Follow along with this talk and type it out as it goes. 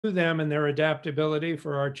them and their adaptability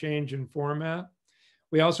for our change in format.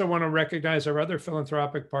 We also want to recognize our other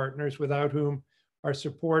philanthropic partners without whom our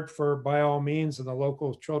support for By All Means and the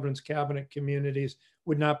local children's cabinet communities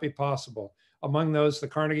would not be possible. Among those, the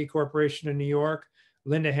Carnegie Corporation in New York,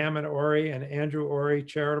 Linda Hammond Ori and Andrew Ori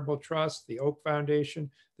Charitable Trust, the Oak Foundation,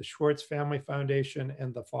 the Schwartz Family Foundation,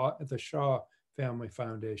 and the Shaw Family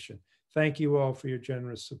Foundation. Thank you all for your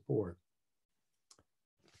generous support.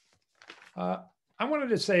 I wanted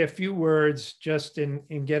to say a few words just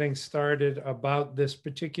in getting started about this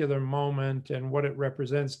particular moment and what it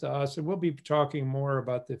represents to us. And we'll be talking more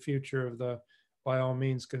about the future of the By All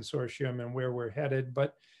Means Consortium and where we're headed.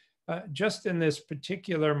 But just in this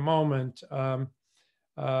particular moment,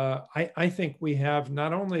 I think we have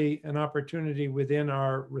not only an opportunity within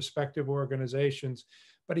our respective organizations,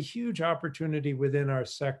 but a huge opportunity within our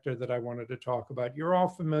sector that I wanted to talk about. You're all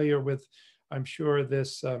familiar with, I'm sure,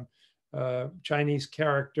 this Chinese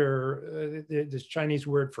character, this Chinese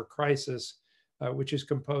word for crisis, which is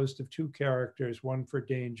composed of two characters, one for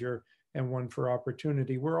danger and one for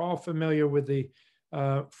opportunity. We're all familiar with the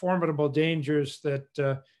formidable dangers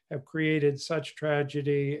that have created such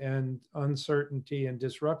tragedy and uncertainty and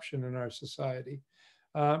disruption in our society.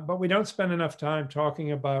 But we don't spend enough time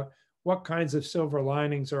talking about what kinds of silver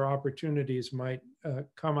linings or opportunities might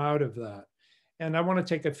come out of that. And I want to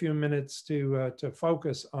take a few minutes to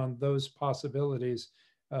focus on those possibilities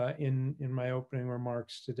in my opening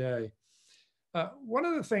remarks today. One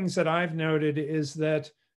of the things that I've noted is that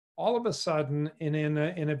all of a sudden, in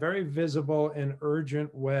a very visible and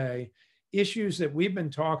urgent way, issues that we've been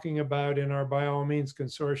talking about in our By All Means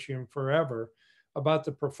Consortium forever, about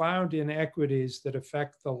the profound inequities that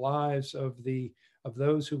affect the lives of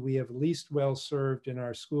those who we have least well served in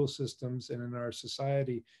our school systems and in our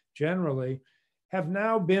society generally, have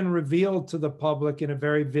now been revealed to the public in a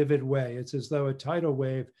very vivid way. It's as though a tidal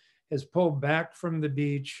wave has pulled back from the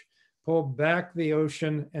beach, pulled back the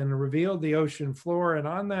ocean, and revealed the ocean floor. And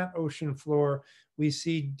on that ocean floor, we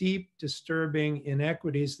see deep, disturbing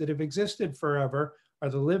inequities that have existed forever, are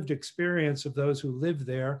the lived experience of those who live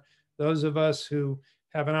there. Those of us who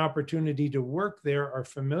have an opportunity to work there are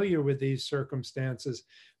familiar with these circumstances.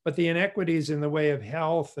 But the inequities in the way of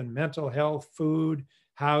health and mental health, food,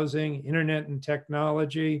 housing, internet and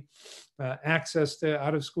technology, access to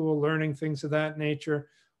out-of-school learning, things of that nature,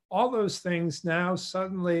 all those things now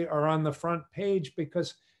suddenly are on the front page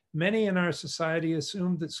because many in our society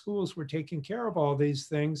assumed that schools were taking care of all these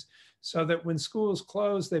things, so that when schools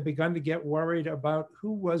closed, they began to get worried about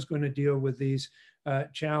who was going to deal with these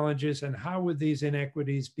challenges and how would these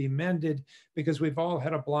inequities be mended, because we've all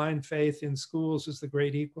had a blind faith in schools as the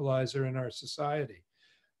great equalizer in our society.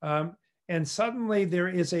 And suddenly there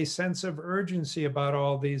is a sense of urgency about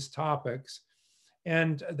all these topics.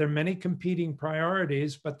 And there are many competing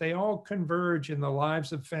priorities, but they all converge in the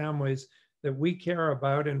lives of families that we care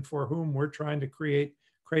about and for whom we're trying to create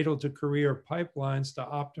cradle to career pipelines to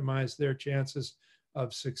optimize their chances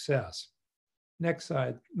of success. Next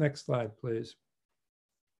slide, please.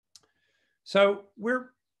 So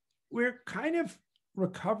we're kind of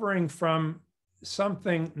recovering from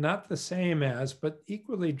something not the same as, but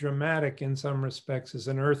equally dramatic in some respects, as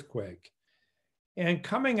an earthquake. And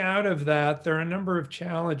coming out of that, there are a number of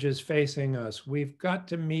challenges facing us. We've got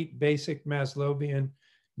to meet basic Maslowian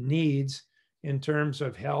needs in terms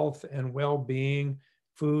of health and well-being,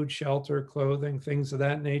 food, shelter, clothing, things of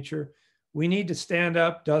that nature. We need to stand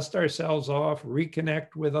up, dust ourselves off,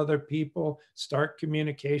 reconnect with other people, start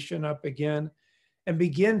communication up again, and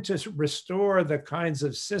begin to restore the kinds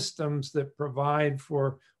of systems that provide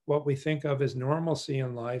for what we think of as normalcy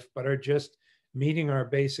in life, but are just meeting our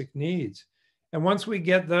basic needs. And once we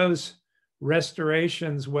get those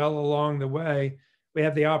restorations well along the way, we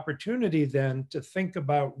have the opportunity then to think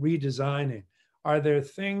about redesigning. Are there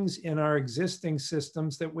things in our existing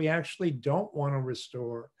systems that we actually don't want to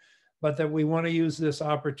restore, but that we want to use this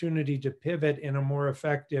opportunity to pivot in a more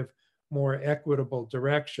effective, more equitable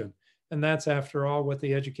direction? And that's, after all, what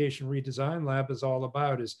the Education Redesign Lab is all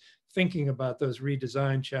about, is thinking about those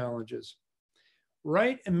redesign challenges.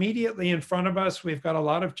 Right immediately in front of us, we've got a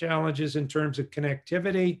lot of challenges in terms of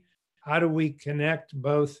connectivity. How do we connect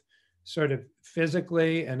both sort of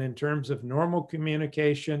physically and in terms of normal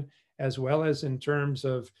communication, as well as in terms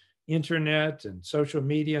of internet and social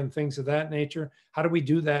media and things of that nature? How do we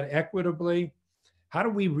do that equitably? How do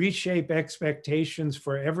we reshape expectations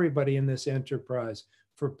for everybody in this enterprise?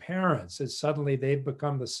 For parents, as suddenly they've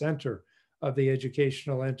become the center of the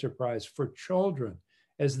educational enterprise. For children,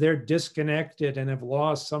 as they're disconnected and have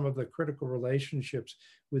lost some of the critical relationships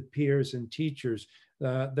with peers and teachers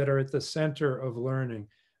that are at the center of learning.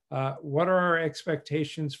 What are our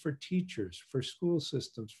expectations for teachers, for school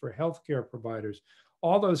systems, for healthcare providers?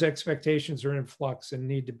 All those expectations are in flux and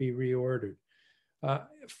need to be reordered.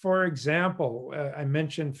 For example, I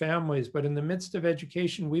mentioned families, but in the midst of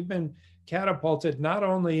education, we've been catapulted not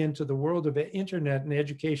only into the world of internet and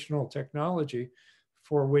educational technology,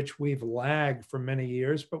 for which we've lagged for many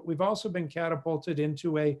years, but we've also been catapulted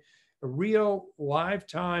into a real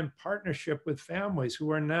lifetime partnership with families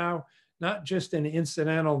who are now not just an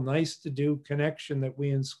incidental, nice to do connection that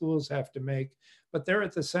we in schools have to make, but they're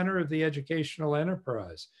at the center of the educational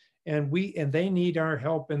enterprise. And they need our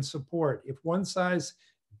help and support. If one size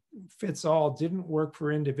fits all didn't work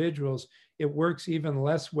for individuals, it works even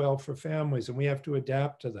less well for families, and we have to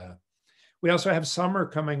adapt to that. We also have summer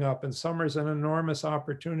coming up, and summer is an enormous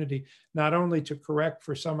opportunity, not only to correct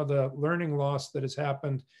for some of the learning loss that has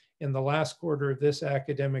happened in the last quarter of this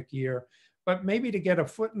academic year, but maybe to get a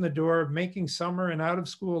foot in the door of making summer and out of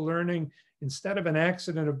school learning, instead of an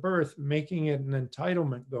accident of birth, making it an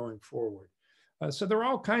entitlement going forward. So there are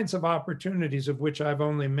all kinds of opportunities, of which I've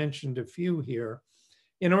only mentioned a few here.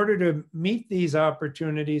 In order to meet these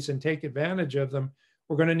opportunities and take advantage of them,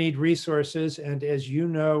 we're going to need resources. And as you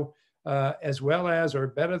know, as well as or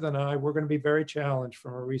better than I, we're going to be very challenged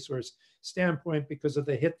from a resource standpoint because of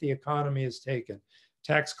the hit the economy has taken.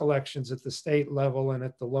 Tax collections at the state level and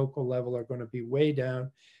at the local level are going to be way down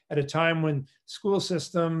at a time when school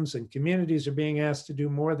systems and communities are being asked to do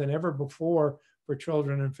more than ever before for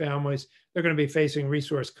children and families. They're going to be facing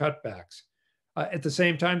resource cutbacks. At the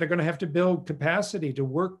same time, they're going to have to build capacity to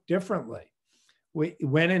work differently.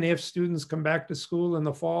 When and if students come back to school in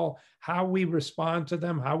the fall, how we respond to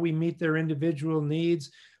them, how we meet their individual needs,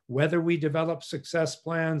 whether we develop success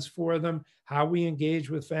plans for them, how we engage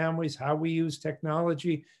with families, how we use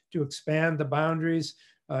technology to expand the boundaries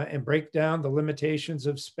and break down the limitations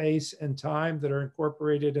of space and time that are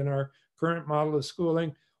incorporated in our current model of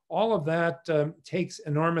schooling. All of that takes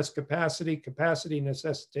enormous capacity. Capacity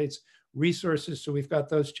necessitates resources, so we've got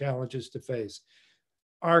those challenges to face.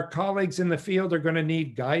 Our colleagues in the field are going to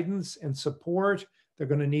need guidance and support. They're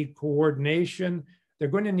going to need coordination. They're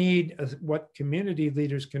going to need what community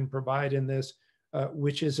leaders can provide in this,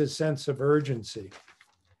 which is a sense of urgency.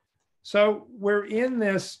 So we're in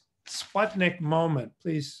this Sputnik moment.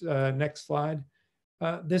 Please, next slide.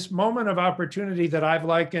 This moment of opportunity that I've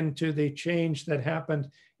likened to the change that happened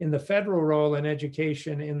in the federal role in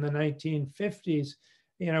education in the 1950s,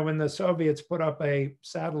 you know, when the Soviets put up a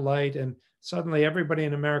satellite and suddenly everybody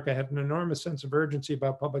in America had an enormous sense of urgency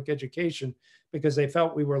about public education because they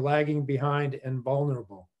felt we were lagging behind and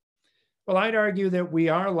vulnerable. Well, I'd argue that we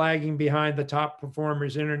are lagging behind the top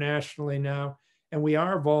performers internationally now, and we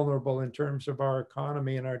are vulnerable in terms of our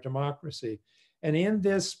economy and our democracy. And in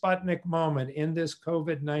this Sputnik moment, in this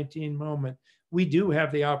COVID-19 moment, we do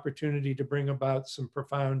have the opportunity to bring about some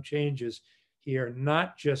profound changes here,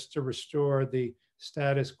 not just to restore the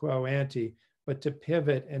status quo ante, but to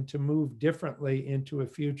pivot and to move differently into a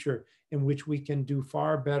future in which we can do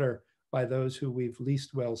far better by those who we've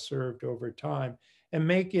least well served over time, and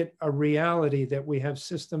make it a reality that we have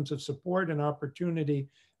systems of support and opportunity,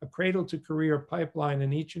 a cradle to career pipeline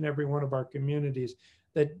in each and every one of our communities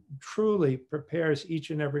that truly prepares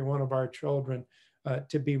each and every one of our children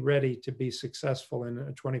to be ready to be successful in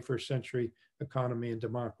a 21st century economy and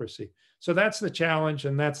democracy. So that's the challenge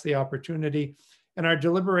and that's the opportunity. And our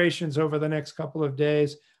deliberations over the next couple of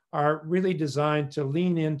days are really designed to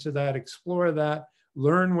lean into that, explore that,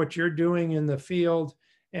 learn what you're doing in the field,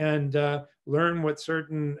 and learn what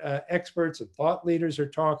certain experts and thought leaders are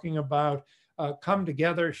talking about, come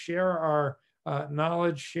together, share our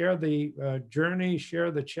knowledge, share the journey,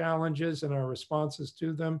 share the challenges and our responses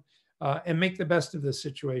to them, and make the best of the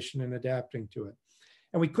situation in adapting to it.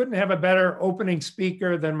 And we couldn't have a better opening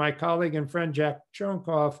speaker than my colleague and friend, Jack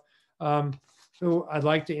Shonkoff, who I'd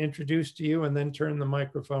like to introduce to you and then turn the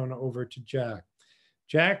microphone over to Jack.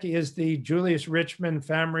 Jack is the Julius Richmond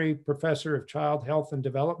Family Professor of Child Health and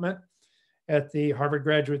Development at the Harvard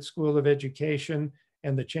Graduate School of Education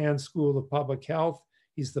and the Chan School of Public Health.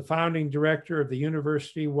 He's the founding director of the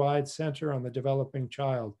university-wide Center on the Developing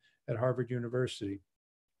Child at Harvard University.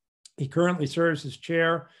 He currently serves as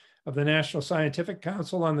chair of the National Scientific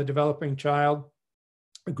Council on the Developing Child,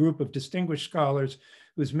 a group of distinguished scholars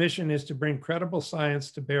whose mission is to bring credible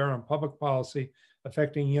science to bear on public policy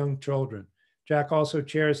affecting young children. Jack also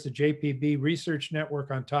chairs the JPB Research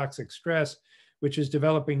Network on Toxic Stress, which is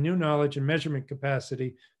developing new knowledge and measurement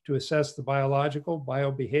capacity to assess the biological,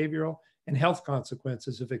 biobehavioral, and health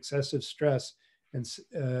consequences of excessive stress and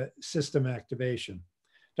system activation.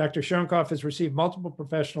 Dr. Shonkoff has received multiple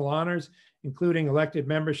professional honors, including elected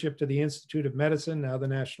membership to the Institute of Medicine, now the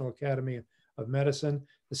National Academy of Medicine,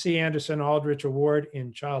 the C. Anderson Aldrich Award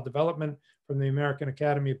in Child Development from the American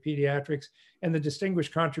Academy of Pediatrics, and the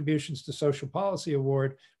Distinguished Contributions to Social Policy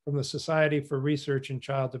Award from the Society for Research in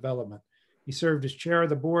Child Development. He served as chair of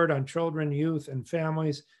the board on children, youth, and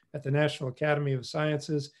families at the National Academy of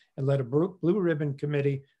Sciences and led a blue ribbon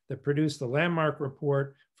committee that produced the landmark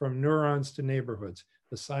report From Neurons to Neighborhoods,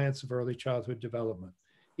 the Science of Early Childhood Development.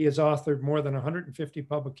 He has authored more than 150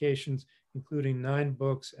 publications, including 9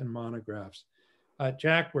 books and monographs.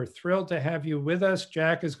 Jack, we're thrilled to have you with us.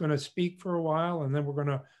 Jack is going to speak for a while, and then we're going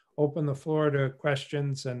to open the floor to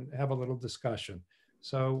questions and have a little discussion.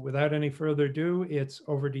 So without any further ado, it's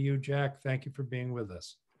over to you, Jack. Thank you for being with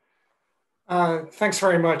us. Thanks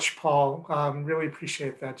very much, Paul. Really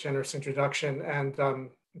appreciate that generous introduction, and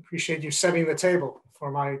appreciate you setting the table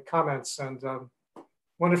for my comments. And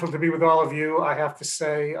wonderful to be with all of you. I have to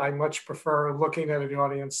say, I much prefer looking at an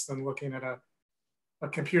audience than looking at a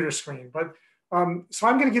computer screen. But so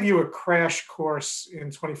I'm going to give you a crash course in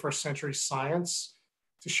 21st century science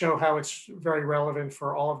to show how it's very relevant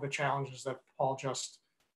for all of the challenges that Paul just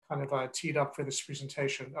kind of teed up for this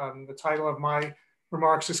presentation. The title of my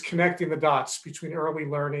remarks is Connecting the Dots Between Early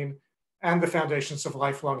Learning and the Foundations of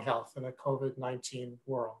Lifelong Health in a COVID-19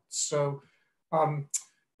 World. So I'm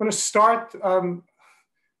going to start, I'm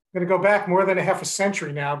going to go back more than a half a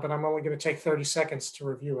century now, but I'm only going to take 30 seconds to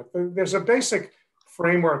review it. There's a basic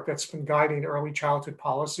framework that's been guiding early childhood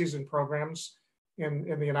policies and programs in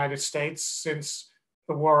the United States since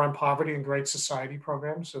the War on Poverty and Great Society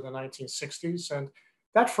programs of the 1960s. And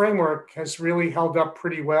that framework has really held up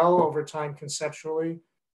pretty well over time conceptually,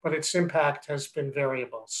 but its impact has been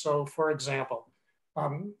variable. So for example,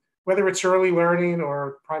 whether it's early learning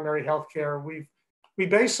or primary healthcare, we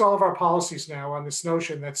base all of our policies now on this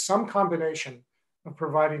notion that some combination of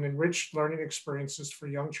providing enriched learning experiences for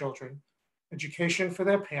young children, education for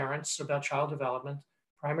their parents about child development,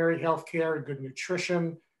 primary healthcare, good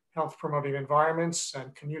nutrition, health promoting environments,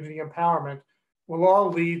 and community empowerment will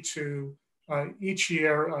all lead to each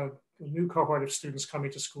year a new cohort of students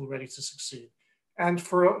coming to school ready to succeed. And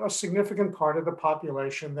for a significant part of the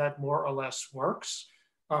population, that more or less works.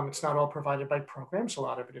 It's not all provided by programs. A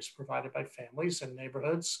lot of it is provided by families and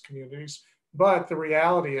neighborhoods, communities. But the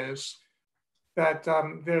reality is that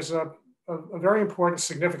there's a very important,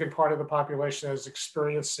 significant part of the population that is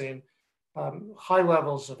experiencing high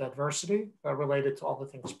levels of adversity related to all the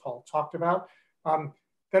things Paul talked about,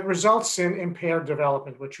 that results in impaired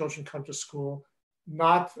development, where children come to school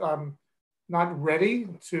not ready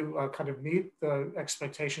to kind of meet the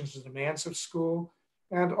expectations and demands of school,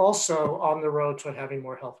 and also on the road to having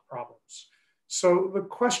more health problems. So the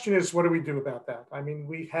question is, what do we do about that? I mean,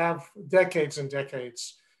 we have decades and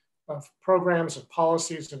decades of programs and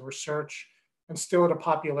policies and research, and still at a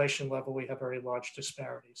population level, we have very large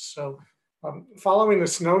disparities. So following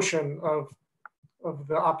this notion of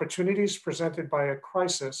the opportunities presented by a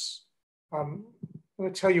crisis, I'm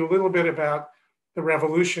going to tell you a little bit about the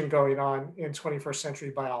revolution going on in 21st century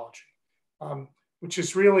biology, which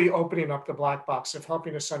is really opening up the black box of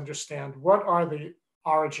helping us understand what are the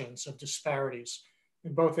origins of disparities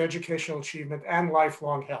in both educational achievement and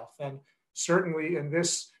lifelong health. And certainly in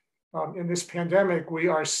this pandemic, we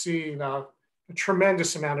are seeing a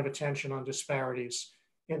tremendous amount of attention on disparities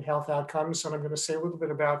in health outcomes. And I'm going to say a little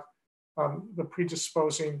bit about the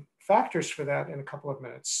predisposing factors for that in a couple of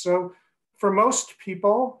minutes. So for most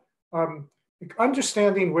people,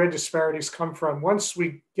 understanding where disparities come from, once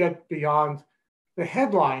we get beyond the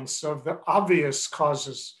headlines of the obvious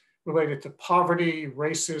causes related to poverty,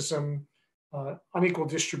 racism, unequal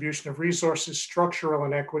distribution of resources, structural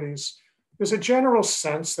inequities, there's a general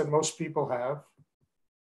sense that most people have.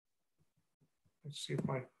 Let's see if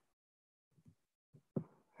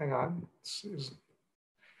hang on.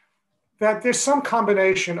 That there's some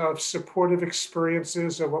combination of supportive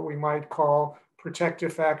experiences or what we might call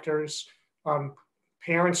protective factors.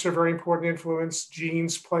 Parents are very important influence,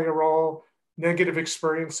 genes play a role, negative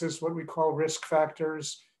experiences, what we call risk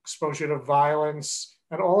factors, exposure to violence,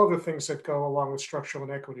 and all of the things that go along with structural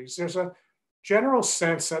inequities. There's a general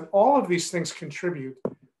sense that all of these things contribute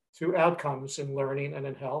to outcomes in learning and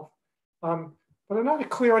in health, but not a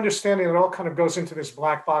clear understanding that all kind of goes into this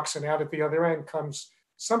black box, and out at the other end comes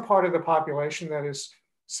some part of the population that is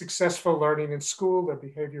successful learning in school, their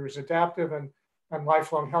behavior is adaptive, and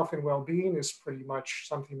lifelong health and well-being is pretty much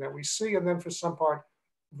something that we see. And then for some part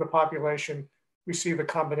of the population, we see the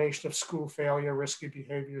combination of school failure, risky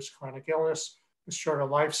behaviors, chronic illness, a shorter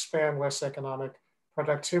lifespan, less economic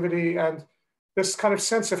productivity, and this kind of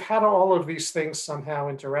sense of how do all of these things somehow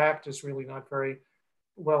interact is really not very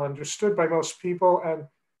well understood by most people. And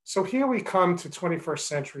so here we come to 21st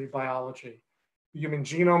century biology, the Human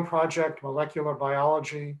Genome Project, molecular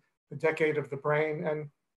biology, the decade of the brain. And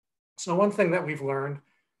so one thing that we've learned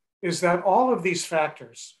is that all of these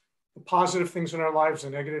factors, the positive things in our lives, the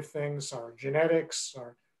negative things, our genetics,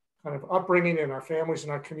 our kind of upbringing in our families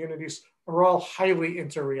and our communities are all highly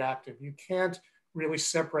interreactive. You can't really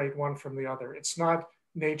separate one from the other. It's not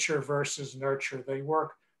nature versus nurture. They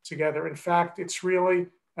work together. In fact, it's really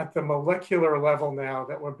at the molecular level now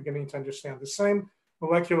that we're beginning to understand. The same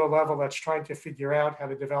molecular level that's trying to figure out how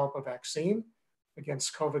to develop a vaccine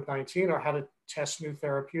against COVID-19 or how to test new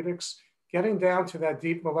therapeutics. Getting down to that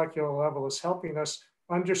deep molecular level is helping us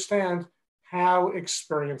understand how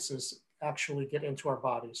experiences actually get into our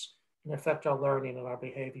bodies and affect our learning and our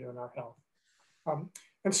behavior and our health.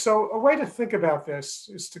 And so a way to think about this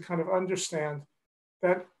is to kind of understand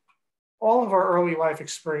that all of our early life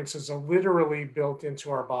experiences are literally built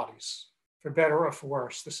into our bodies, for better or for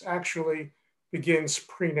worse. This actually begins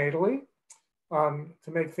prenatally.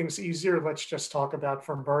 To make things easier, let's just talk about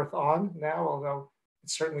from birth on now, although it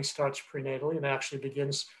certainly starts prenatally and actually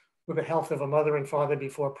begins with the health of a mother and father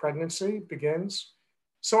before pregnancy begins.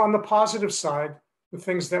 So on the positive side, the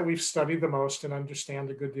things that we've studied the most and understand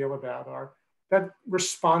a good deal about are that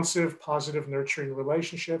responsive, positive, nurturing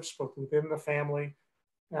relationships, both within the family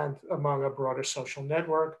and among a broader social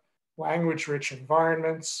network, language-rich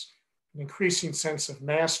environments, an increasing sense of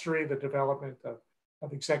mastery, the development of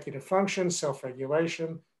executive function, self-regulation,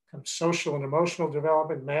 kind of social and emotional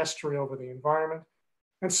development, mastery over the environment,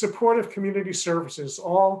 and supportive community services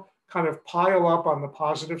all kind of pile up on the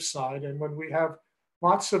positive side. And when we have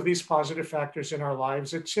lots of these positive factors in our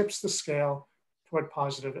lives, it tips the scale toward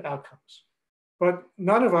positive outcomes. But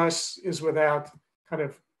none of us is without kind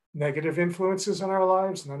of negative influences in our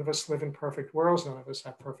lives. None of us live in perfect worlds. None of us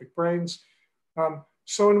have perfect brains.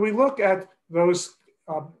 So when we look at those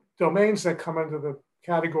domains that come under the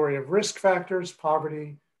category of risk factors,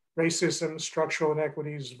 poverty, racism, structural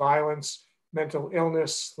inequities, violence, mental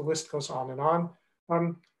illness, the list goes on and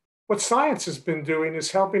on. What science has been doing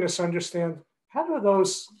is helping us understand how do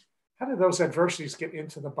those adversities get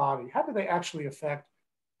into the body? How do they actually affect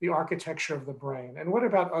the architecture of the brain? And what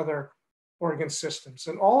about other organ systems?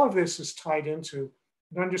 And all of this is tied into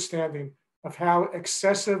an understanding of how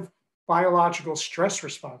excessive biological stress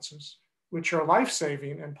responses, which are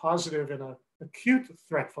life-saving and positive in an acute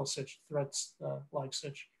threats-like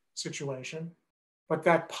situation, but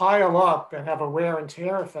that pile up and have a wear and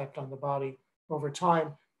tear effect on the body over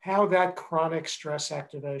time, how that chronic stress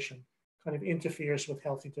activation kind of interferes with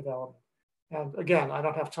healthy development. And again, I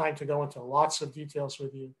don't have time to go into lots of details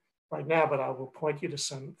with you right now, but I will point you to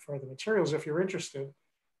some further materials if you're interested.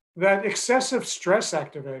 That excessive stress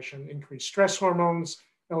activation, increased stress hormones,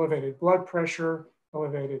 elevated blood pressure,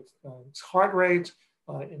 elevated heart rate,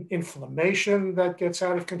 inflammation that gets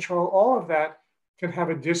out of control, all of that can have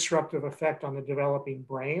a disruptive effect on the developing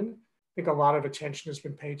brain. I think a lot of attention has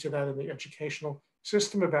been paid to that in the educational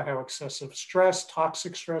system about how excessive stress,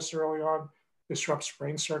 toxic stress early on, disrupts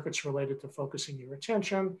brain circuits related to focusing your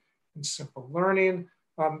attention and simple learning.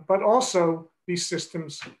 But also these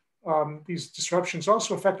systems, these disruptions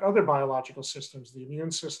also affect other biological systems, the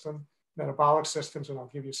immune system, metabolic systems, and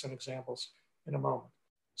I'll give you some examples in a moment.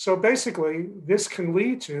 So basically, this can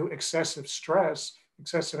lead to excessive stress,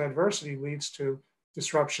 excessive adversity leads to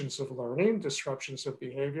disruptions of learning, disruptions of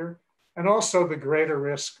behavior, and also the greater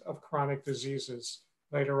risk of chronic diseases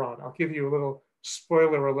later on. I'll give you a little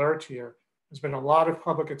spoiler alert here. There's been a lot of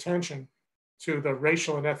public attention to the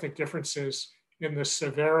racial and ethnic differences in the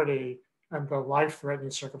severity and the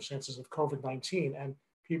life-threatening circumstances of COVID-19. And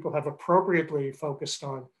people have appropriately focused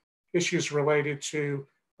on issues related to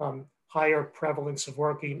higher prevalence of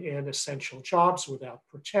working in essential jobs without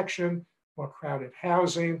protection, more crowded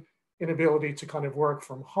housing, inability to kind of work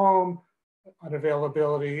from home,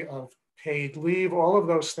 unavailability of paid leave, all of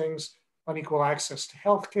those things, unequal access to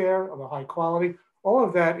healthcare of a high quality. All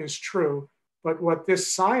of that is true. But what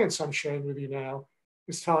this science I'm sharing with you now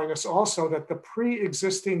is telling us also that the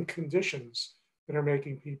pre-existing conditions that are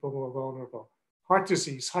making people more vulnerable, heart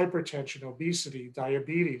disease, hypertension, obesity,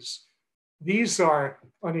 diabetes, these are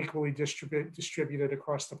unequally distributed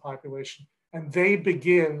across the population, and they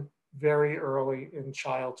begin very early in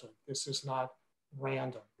childhood. This is not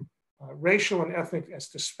random. Racial and ethnic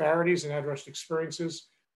disparities and adverse experiences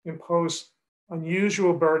impose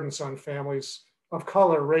unusual burdens on families of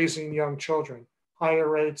color raising young children, higher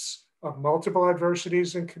rates of multiple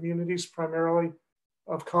adversities in communities, primarily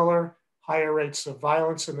of color, higher rates of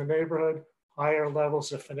violence in the neighborhood, higher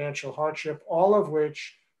levels of financial hardship, all of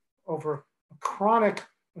which over a chronic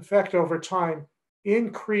effect over time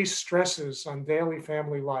increase stresses on daily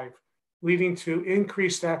family life, leading to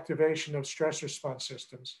increased activation of stress response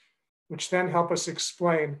systems, which then help us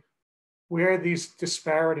explain where these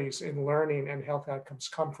disparities in learning and health outcomes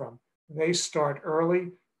come from. They start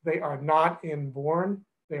early. They are not inborn.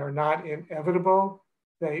 They are not inevitable.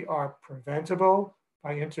 They are preventable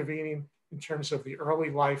by intervening in terms of the early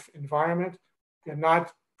life environment. They're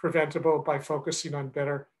not preventable by focusing on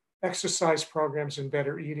better exercise programs and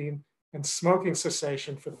better eating and smoking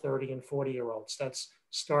cessation for 30 and 40-year-olds. That's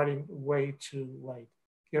starting way too late,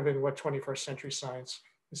 given what 21st century science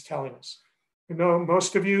is telling us. I know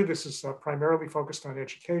most of you, this is primarily focused on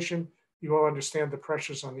education. You all understand the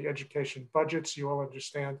pressures on the education budgets. You all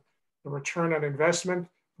understand the return on investment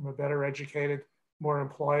from a better educated, more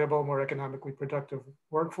employable, more economically productive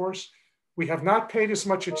workforce. We have not paid as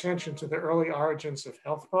much attention to the early origins of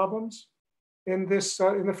health problems in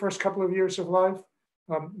the first couple of years of life.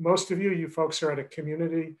 Most of you folks are at a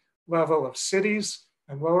community level of cities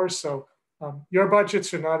and lower, so your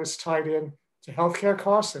budgets are not as tied in to healthcare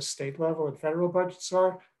costs as state level and federal budgets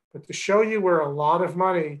are. But to show you where a lot of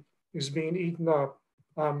money is being eaten up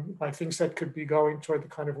by things that could be going toward the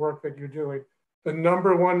kind of work that you're doing, the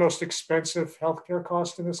number one most expensive healthcare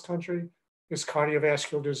cost in this country is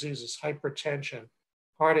cardiovascular diseases, hypertension,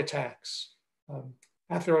 heart attacks,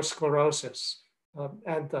 atherosclerosis,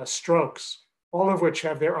 and strokes, all of which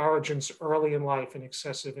have their origins early in life in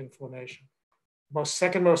excessive inflammation.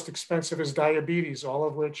 Second most expensive is diabetes,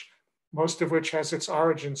 most of which has its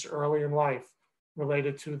origins early in life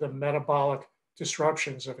related to the metabolic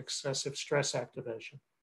disruptions of excessive stress activation.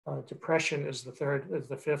 Depression is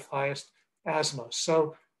the fifth highest, asthma.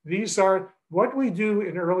 So these are what we do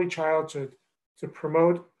in early childhood to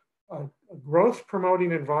promote a growth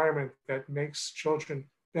promoting environment that makes children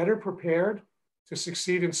better prepared to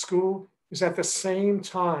succeed in school is at the same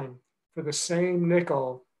time, for the same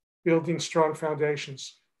nickel, building strong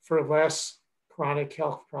foundations for less chronic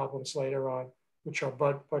health problems later on, which are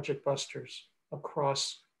budget busters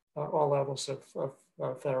across all levels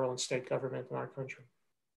of federal and state government in our country.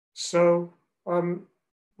 So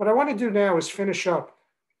what I want to do now is finish up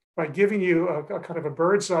by giving you a kind of a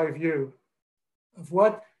bird's eye view of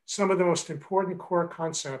what some of the most important core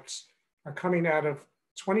concepts are coming out of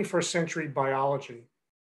 21st century biology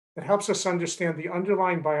that helps us understand the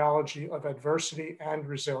underlying biology of adversity and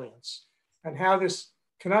resilience, and how this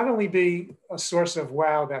can not only be a source of,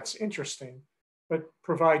 wow, that's interesting, but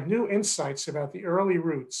provide new insights about the early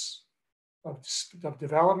roots of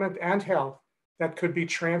development and health that could be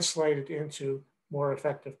translated into more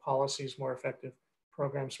effective policies, more effective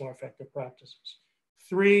programs, more effective practices.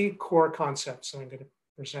 Three core concepts that I'm going to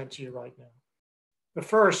present to you right now. The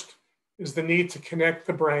first is the need to connect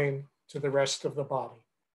the brain to the rest of the body.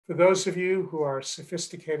 For those of you who are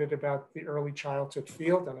sophisticated about the early childhood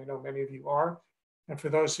field, and I know many of you are, and for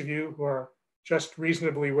those of you who are just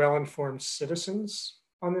reasonably well-informed citizens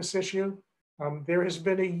on this issue, there has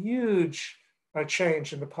been a huge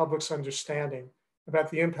change in the public's understanding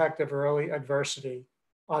about the impact of early adversity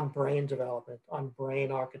on brain development, on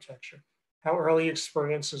brain architecture, how early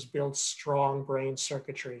experiences build strong brain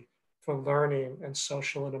circuitry for learning and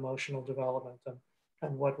social and emotional development,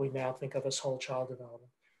 and what we now think of as whole child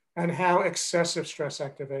development, and how excessive stress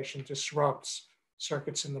activation disrupts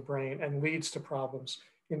circuits in the brain and leads to problems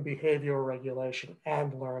in behavioral regulation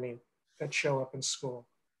and learning that show up in school.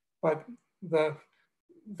 But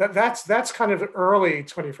that's kind of early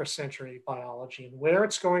 21st century biology. And where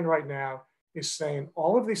it's going right now is saying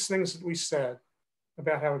all of these things that we said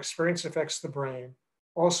about how experience affects the brain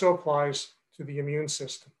also applies to the immune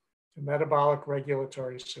system, to metabolic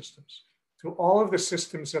regulatory systems, to all of the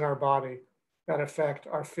systems in our body that affect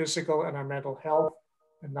our physical and our mental health,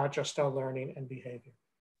 and not just our learning and behavior.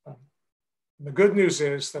 The good news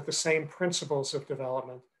is that the same principles of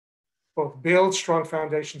development both build strong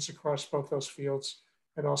foundations across both those fields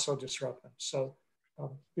and also disrupt them. So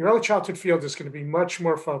the early childhood field is going to be much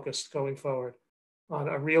more focused going forward on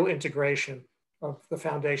a real integration of the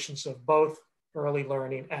foundations of both early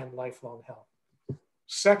learning and lifelong health.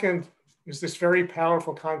 Second is this very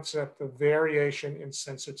powerful concept of variation in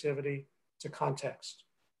sensitivity to context.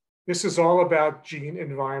 This is all about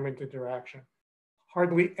gene-environment interaction.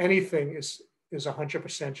 Hardly anything is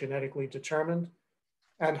 100% genetically determined,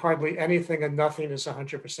 and hardly anything and nothing is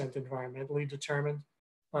 100% environmentally determined.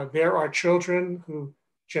 There are children who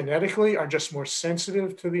genetically are just more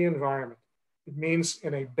sensitive to the environment. It means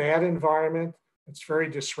in a bad environment that's very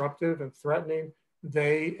disruptive and threatening,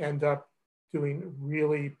 they end up doing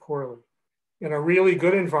really poorly. In a really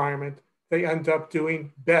good environment, they end up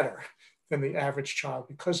doing better than the average child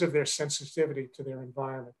because of their sensitivity to their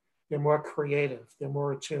environment. They're more creative, they're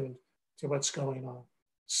more attuned to what's going on.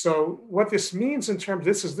 So what this means in terms,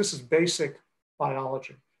 this is basic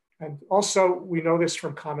biology. And also we know this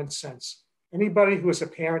from common sense. Anybody who is a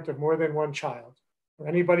parent of more than one child, or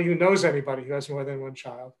anybody who knows anybody who has more than one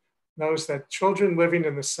child, knows that children living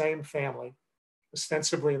in the same family,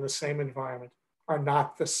 ostensibly in the same environment, are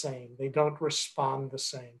not the same. They don't respond the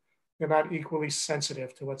same. They're not equally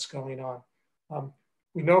sensitive to what's going on.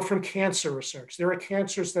 We know from cancer research, there are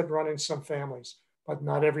cancers that run in some families, but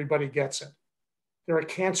not everybody gets it. There are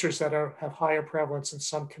cancers that have higher prevalence in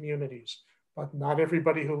some communities, but not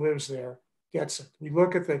everybody who lives there gets it. We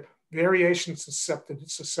look at the variations in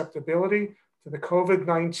susceptibility to the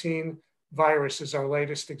COVID-19 virus is our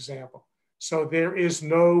latest example. So there is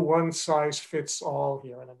no one size fits all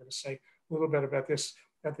here. And I'm going to say a little bit about this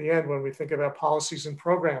at the end when we think about policies and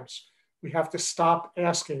programs. We have to stop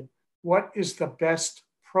asking, what is the best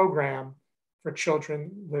program for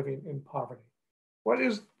children living in poverty? What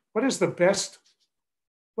is the best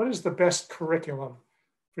curriculum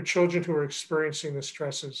for children who are experiencing the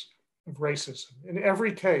stresses of racism? In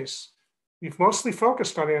every case, we've mostly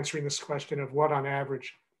focused on answering this question of what on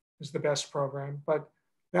average is the best program, but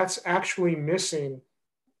that's actually missing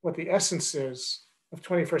what the essence is of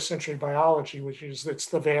 21st century biology, which is it's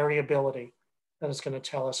the variability that is going to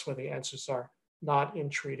tell us where the answers are, not in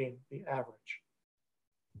treating the average.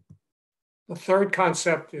 The third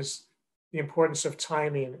concept is the importance of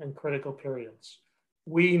timing and critical periods.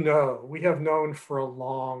 We have known for a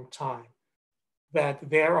long time that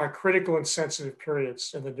there are critical and sensitive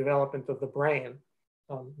periods in the development of the brain.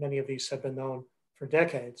 Many of these have been known for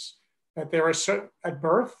decades. That there are at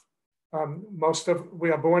birth,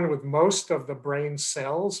 we are born with most of the brain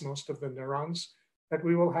cells, most of the neurons that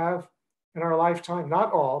we will have in our lifetime.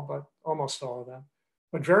 Not all, but almost all of them.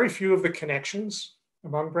 But very few of the connections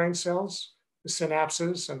among brain cells, the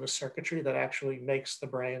synapses and the circuitry that actually makes the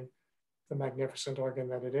brain the magnificent organ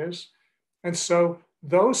that it is. And so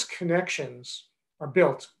those connections are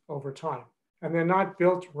built over time, and they're not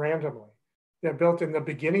built randomly. They're built in the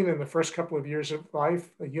beginning, in the first couple of years of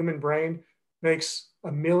life. A human brain makes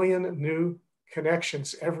 1 million new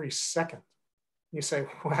connections every second. You say,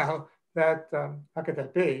 wow, how could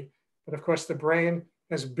that be? But of course, the brain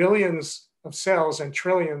has billions of cells and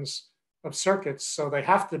trillions of circuits, so they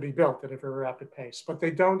have to be built at a very rapid pace. But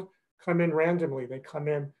they don't come in randomly. They come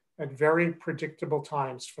in at very predictable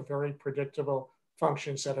times for very predictable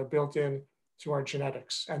functions that are built in to our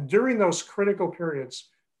genetics. And during those critical periods,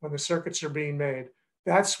 when the circuits are being made,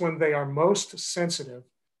 that's when they are most sensitive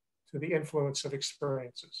to the influence of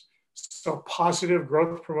experiences. So positive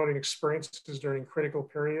growth promoting experiences during critical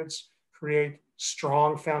periods create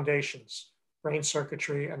strong foundations, brain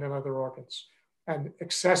circuitry and in other organs. And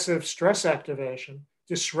excessive stress activation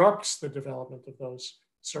disrupts the development of those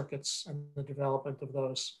circuits and the development of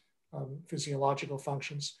those physiological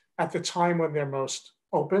functions at the time when they're most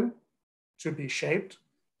open to be shaped.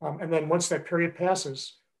 And then once that period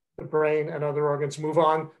passes, the brain and other organs move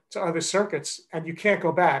on to other circuits, and you can't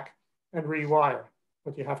go back and rewire.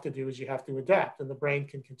 What you have to do is you have to adapt, and the brain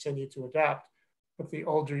can continue to adapt. But the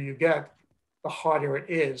older you get, the harder it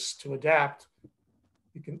is to adapt.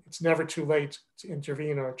 It's never too late to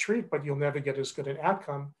intervene or treat, but you'll never get as good an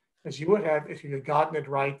outcome as you would have if you had gotten it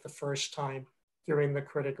right the first time during the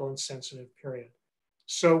critical and sensitive period.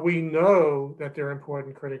 So we know that there are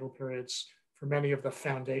important critical periods for many of the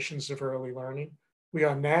foundations of early learning. We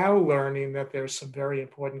are now learning that there's some very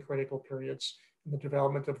important critical periods in the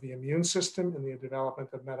development of the immune system and the development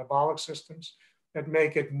of metabolic systems that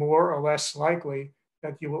make it more or less likely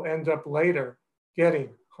that you will end up later getting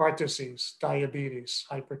heart disease, diabetes,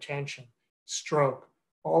 hypertension, stroke,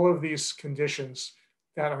 all of these conditions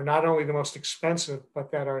that are not only the most expensive,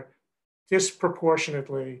 but that are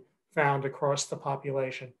disproportionately found across the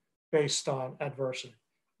population based on adversity.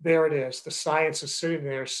 There it is. The science is sitting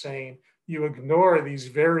there saying you ignore these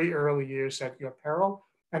very early years at your peril,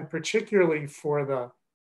 and particularly for the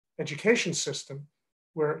education system,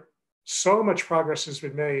 where so much progress has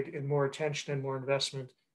been made in more attention and more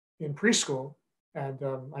investment in preschool. And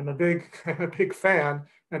I'm a big fan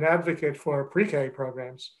and advocate for pre-K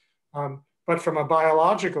programs. But from a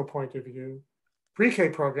biological point of view, pre-K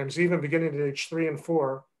programs, even beginning at age 3 and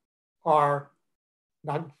 4, are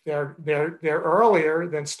not, they're earlier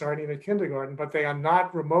than starting at kindergarten, but they are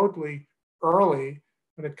not remotely early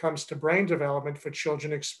when it comes to brain development for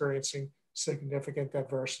children experiencing significant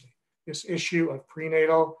adversity. This issue of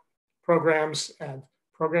prenatal programs and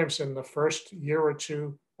programs in the first year or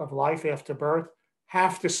two of life after birth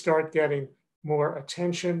have to start getting more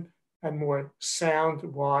attention, and more sound,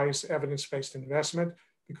 wise, evidence-based investment,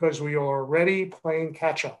 because we are already playing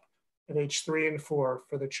catch up at age 3 and 4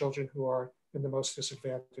 for the children who are in the most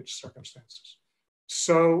disadvantaged circumstances.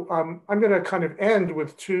 So I'm going to kind of end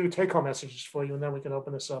with 2 take-home messages for you, and then we can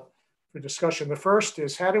open this up for discussion. The first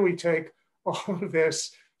is, how do we take all of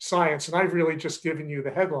this science, and I've really just given you the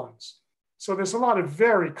headlines. So there's a lot of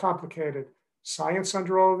very complicated science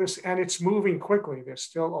under all of this, and it's moving quickly. There's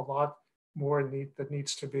still a lot more that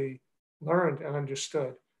needs to be learned and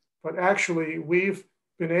understood. But actually, we've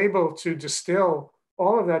been able to distill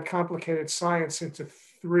all of that complicated science into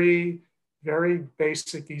 3 very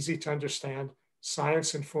basic, easy to understand,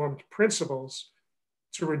 science-informed principles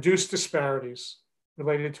to reduce disparities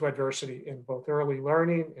related to adversity in both early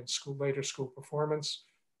learning, in later school performance,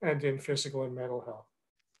 and in physical and mental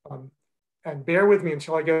health. And bear with me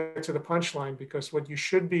until I get to the punchline, because what you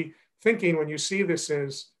should be thinking when you see this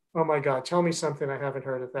is, oh my God, tell me something I haven't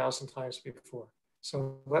heard 1,000 times before.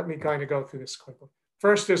 So let me kind of go through this quickly.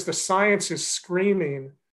 First is, the science is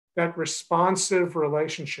screaming that responsive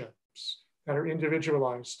relationships that are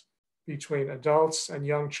individualized between adults and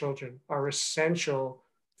young children are essential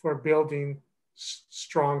for building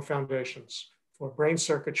strong foundations for brain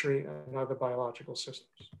circuitry and other biological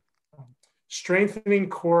systems. Strengthening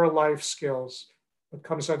core life skills, that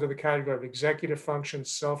comes under the category of executive function,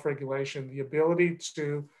 self-regulation, the ability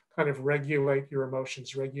to kind of regulate your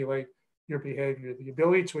emotions, regulate your behavior, the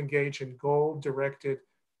ability to engage in goal-directed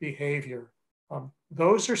behavior.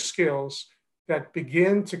 Those are skills that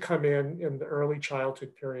begin to come in the early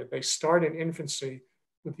childhood period. They start in infancy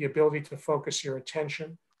with the ability to focus your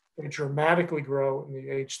attention. They dramatically grow in the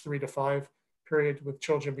age 3 to 5 period, with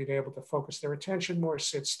children being able to focus their attention more,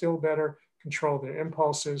 sit still better, control their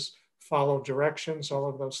impulses, follow directions, all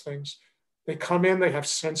of those things. They come in, they have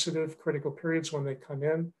sensitive critical periods when they come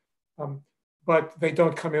in, but they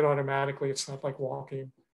don't come in automatically. It's not like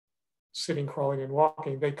walking, sitting, crawling, and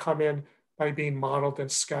walking. They come in by being modeled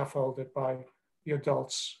and scaffolded by the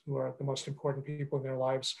adults who are the most important people in their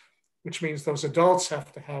lives, which means those adults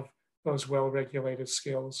have to have those well-regulated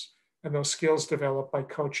skills. And those skills develop by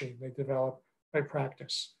coaching, they develop by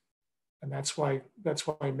practice. And that's why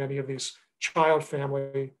many of these child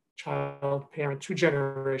family, child parent,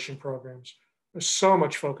 2-generation programs are so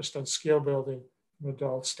much focused on skill building from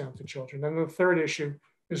adults down to children. And the third issue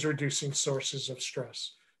is reducing sources of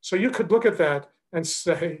stress. So you could look at that and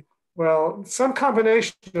say, well, some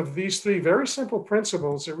combination of these 3 very simple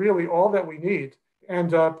principles are really all that we need.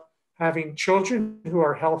 End up having children who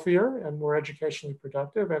are healthier and more educationally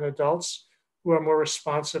productive, and adults who are more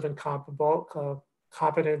responsive and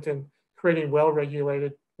competent in creating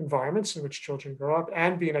well-regulated environments in which children grow up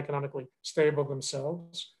and being economically stable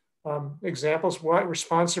themselves. Examples, what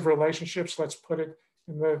responsive relationships, let's put it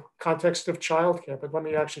in the context of childcare, but let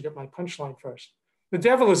me actually get my punchline first. The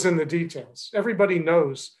devil is in the details. Everybody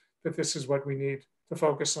knows that this is what we need to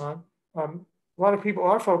focus on. A lot of people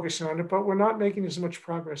are focusing on it, but we're not making as much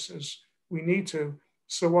progress as we need to.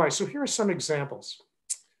 So why? So here are some examples.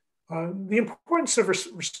 The importance of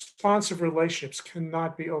responsive relationships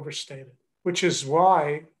cannot be overstated, which is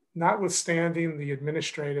why, notwithstanding the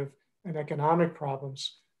administrative and economic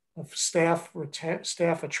problems of staff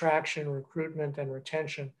attraction, recruitment, and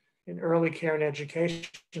retention in early care and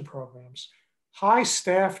education programs, high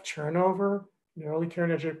staff turnover in early care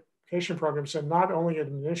and education programs are not only an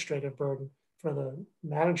administrative burden for the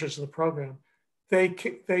managers of the program,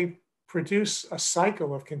 they produce a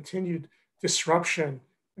cycle of continued disruption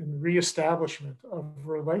and reestablishment of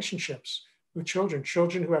relationships with children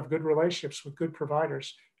who have good relationships with good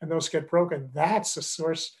providers, and those get broken. That's a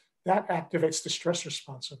source that activates the stress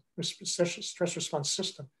response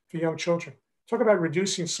system for young children. Talk about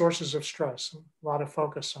reducing sources of stress. A lot of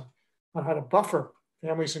focus on how to buffer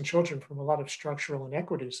families and children from a lot of structural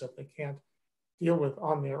inequities that they can't deal with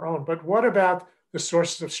on their own. But what about the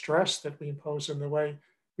sources of stress that we impose in the way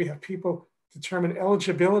we have people determine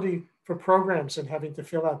eligibility for programs and having to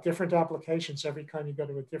fill out different applications every time you go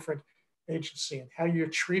to a different agency, and how you're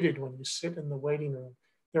treated when you sit in the waiting room?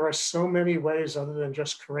 There are so many ways other than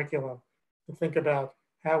just curriculum to think about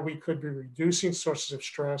how we could be reducing sources of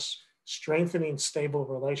stress, strengthening stable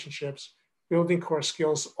relationships, building core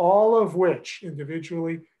skills, all of which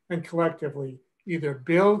individually and collectively either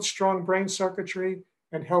build strong brain circuitry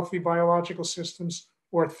and healthy biological systems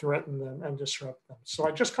or threaten them and disrupt them. So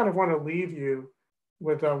I just kind of want to leave you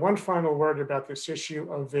with one final word about this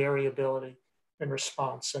issue of variability in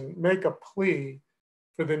response, and make a plea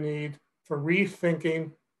for the need for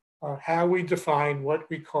rethinking how we define what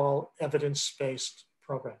we call evidence-based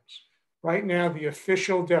programs. Right now, the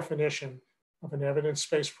official definition of an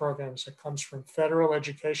evidence-based programs that comes from federal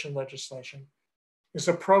education legislation is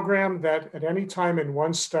a program that at any time in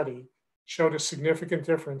one study showed a significant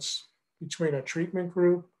difference between a treatment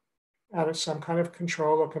group and some kind of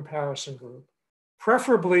control or comparison group,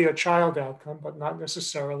 preferably a child outcome, but not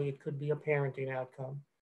necessarily. It could be a parenting outcome.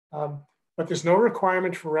 But there's no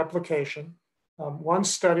requirement for replication. One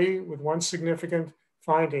study with one significant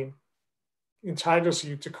finding entitles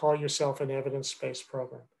you to call yourself an evidence-based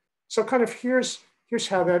program. So kind of here's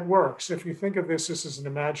how that works. If you think of this as an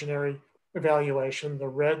imaginary evaluation, the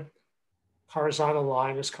red horizontal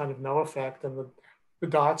line is kind of no effect, and the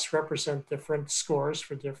dots represent different scores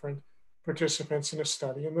for different participants in a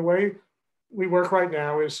study. And the way we work right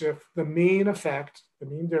now is if the mean effect, the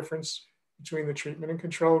mean difference between the treatment and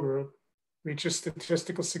control group reaches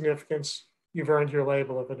statistical significance, you've earned your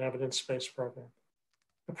label of an evidence-based program.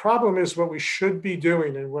 The problem is what we should be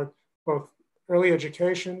doing, and what both early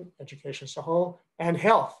education as a whole, and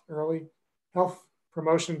early health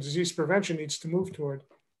promotion, disease prevention needs to move toward,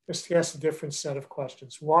 is to ask a different set of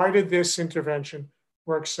questions. Why did this intervention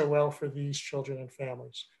work so well for these children and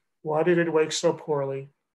families? Why did it work so poorly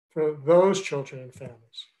for those children and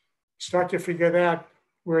families? Start to figure that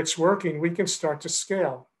where it's working, we can start to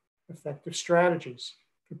scale effective strategies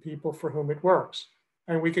for people for whom it works.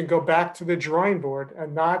 And we can go back to the drawing board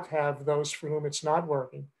and not have those for whom it's not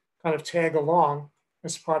working kind of tag along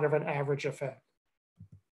as part of an average effect.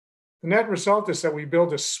 The net result is that we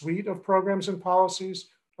build a suite of programs and policies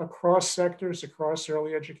across sectors, across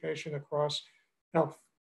early education, across health,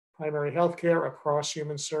 primary health care, across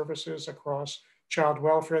human services, across child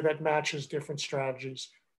welfare that matches different strategies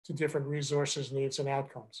to different resources, needs, and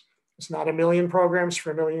outcomes. It's not a million programs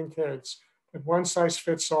for a million kids, but one size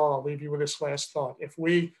fits all. I'll leave you with this last thought. If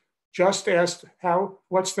we just asked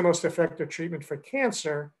what's the most effective treatment for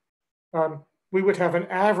cancer, we would have an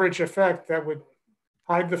average effect that would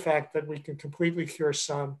hide the fact that we can completely cure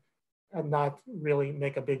some and not really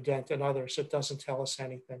make a big dent in others. It doesn't tell us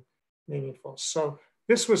anything meaningful. So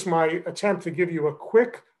this was my attempt to give you a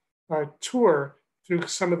quick tour through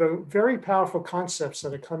some of the very powerful concepts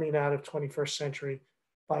that are coming out of 21st century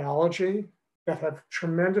biology that have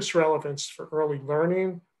tremendous relevance for early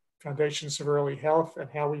learning, foundations of early health, and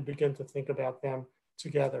how we begin to think about them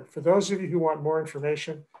together. For those of you who want more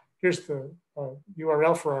information, here's the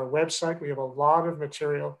URL for our website. We have a lot of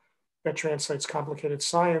material that translates complicated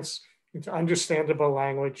science into understandable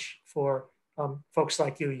language for folks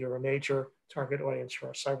like you. You're a major target audience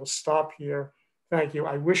for us. I will stop here. Thank you.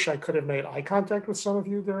 I wish I could have made eye contact with some of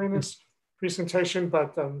you during this presentation,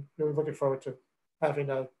 but I'm really looking forward to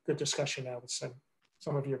having a good discussion now with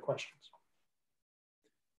some of your questions.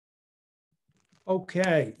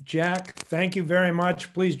 Okay, Jack, thank you very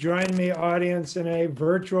much. Please join me, audience, in a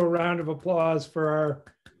virtual round of applause for our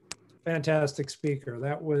fantastic speaker.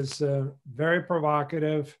 That was very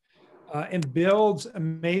provocative and builds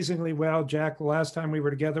amazingly well. Jack, the last time we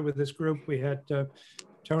were together with this group, we had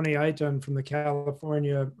Tony Aiton from the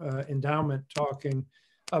California Endowment talking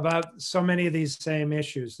about so many of these same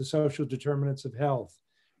issues, the social determinants of health.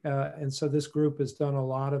 And so this group has done a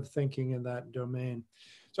lot of thinking in that domain.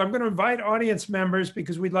 So I'm going to invite audience members,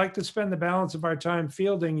 because we'd like to spend the balance of our time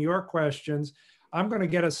fielding your questions. I'm going to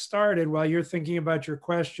get us started while you're thinking about your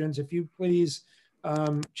questions. If you please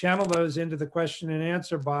channel those into the question and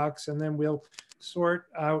answer box, and then we'll sort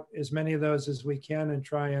out as many of those as we can and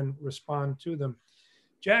try and respond to them.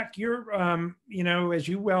 Jack, you're, as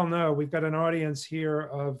you well know, we've got an audience here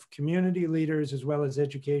of community leaders as well as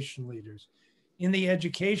education leaders. In the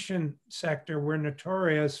education sector, we're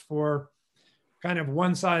notorious for kind of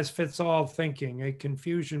one size fits all thinking, a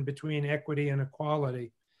confusion between equity and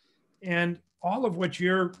equality. And all of what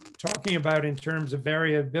you're talking about in terms of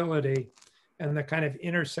variability and the kind of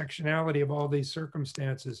intersectionality of all these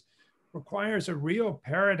circumstances requires a real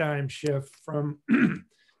paradigm shift from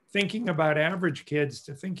thinking about average kids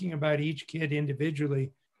to thinking about each kid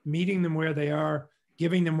individually, meeting them where they are,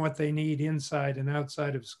 giving them what they need inside and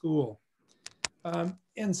outside of school.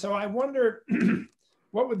 And so I wonder,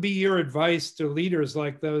 what would be your advice to leaders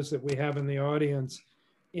like those that we have in the audience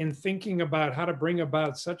in thinking about how to bring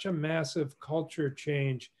about such a massive culture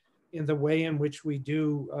change in the way in which we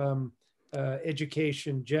do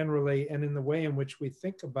education generally, and in the way in which we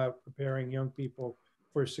think about preparing young people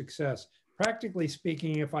for success? Practically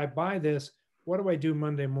speaking, if I buy this, what do I do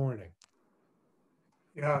Monday morning?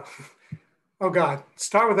 Yeah. Oh God.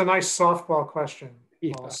 Start with a nice softball question.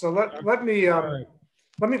 Yeah. So let me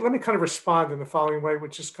kind of respond in the following way,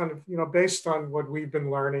 which is kind of based on what we've been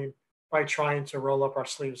learning by trying to roll up our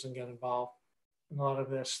sleeves and get involved in a lot of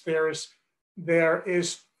this. There's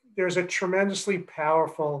a tremendously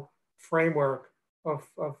powerful framework of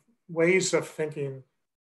ways of thinking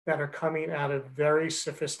that are coming out of very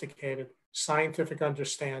sophisticated scientific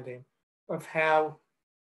understanding of how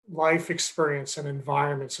life experience and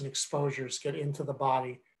environments and exposures get into the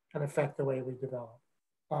body and affect the way we develop.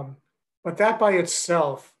 But that by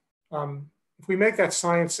itself, if we make that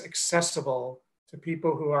science accessible to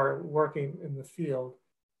people who are working in the field,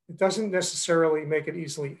 it doesn't necessarily make it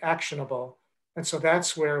easily actionable. And so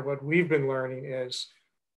that's where what we've been learning is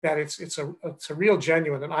that it's a real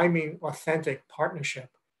genuine, and I mean authentic partnership,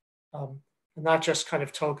 and not just kind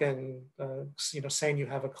of token, saying you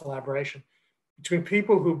have a collaboration between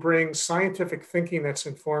people who bring scientific thinking that's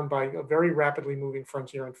informed by a very rapidly moving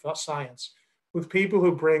frontier in science, with people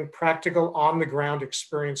who bring practical on-the-ground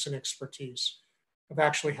experience and expertise of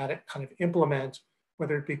actually how to kind of implement,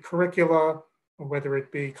 whether it be curricula, or whether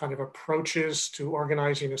it be kind of approaches to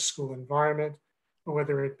organizing a school environment, or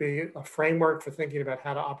whether it be a framework for thinking about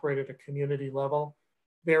how to operate at a community level.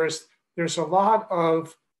 There's a lot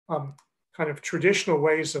of kind of traditional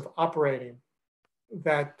ways of operating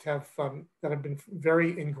that have been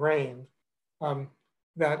very ingrained,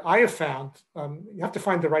 that I have found. You have to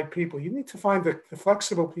find the right people. You need to find the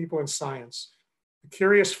flexible people in science, the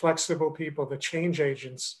curious, flexible people, the change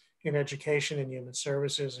agents in education and human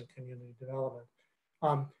services and community development,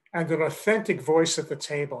 and an authentic voice at the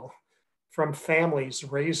table from families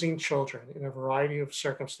raising children in a variety of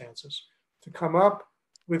circumstances to come up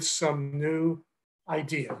with some new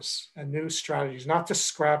ideas and new strategies, not to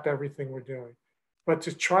scrap everything we're doing, but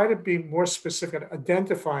to try to be more specific at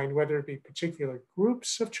identifying whether it be particular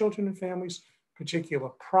groups of children and families, particular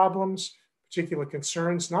problems, particular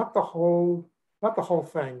concerns, not the whole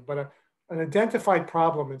thing, but an identified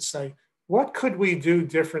problem, and say, what could we do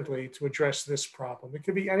differently to address this problem? It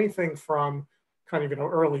could be anything from kind of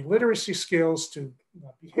early literacy skills to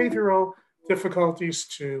behavioral difficulties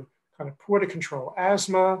to kind of poor to control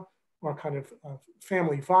asthma, or kind of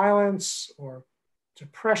family violence or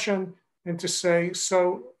depression, and to say,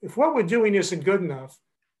 so if what we're doing isn't good enough,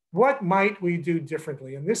 what might we do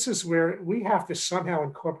differently? And this is where we have to somehow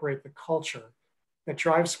incorporate the culture that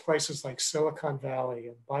drives places like Silicon Valley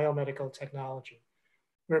and biomedical technology,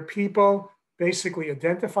 where people basically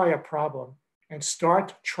identify a problem and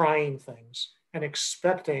start trying things and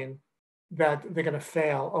expecting that they're going to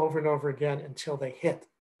fail over and over again until they hit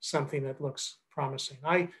something that looks promising.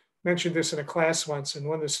 I mentioned this in a class once, and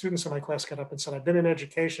one of the students in my class got up and said, I've been in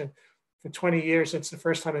education for 20 years. It's the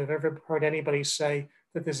first time I've ever heard anybody say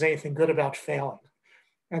that there's anything good about failing.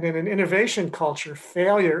 And in an innovation culture,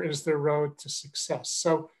 failure is the road to success.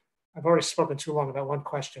 So I've already spoken too long about one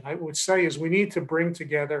question. I would say is we need to bring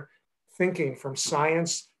together thinking from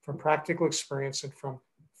science, from practical experience, and from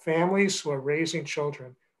families who are raising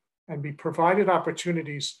children, and be provided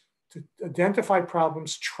opportunities to identify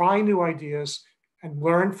problems, try new ideas, and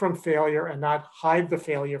learn from failure and not hide the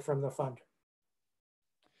failure from the funder.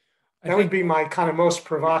 That would be my kind of most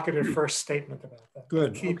provocative first statement about that.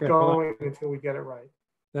 Good. Keep going until we get it right.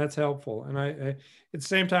 That's helpful. And I at the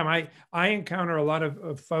same time, I encounter a lot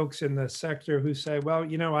of folks in the sector who say, well,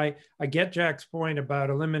 I get Jack's point about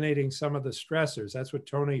eliminating some of the stressors. That's what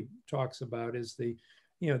Tony talks about, is the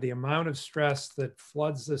amount of stress that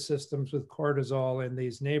floods the systems with cortisol in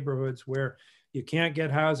these neighborhoods where you can't get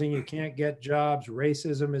housing, you can't get jobs,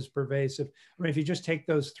 racism is pervasive. I mean, if you just take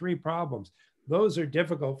those three problems, those are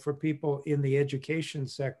difficult for people in the education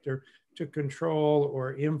sector to control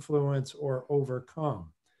or influence or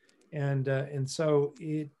overcome. And so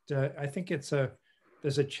I think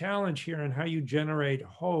there's a challenge here in how you generate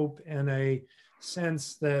hope and a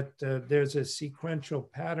sense that there's a sequential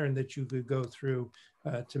pattern that you could go through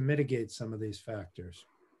to mitigate some of these factors.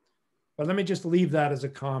 But let me just leave that as a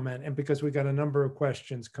comment, and because we got a number of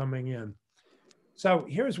questions coming in. So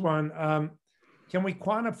here's one. Can we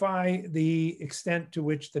quantify the extent to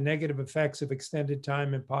which the negative effects of extended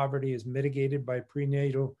time in poverty is mitigated by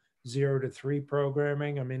prenatal 0 to 3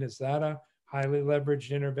 programming? I mean, is that a highly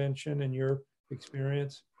leveraged intervention in your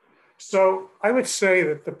experience? So I would say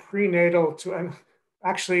that the prenatal and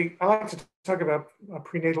actually I like to talk about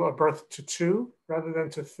prenatal at birth to 2 rather than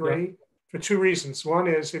to 3. Yeah. For 2 reasons. One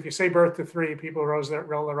is if you say birth to 3, people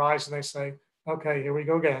roll their eyes and they say, okay, here we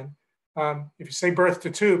go again. If you say birth to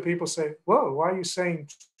 2, people say, whoa, why are you saying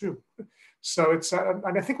 2? So it's,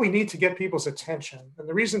 I think we need to get people's attention. And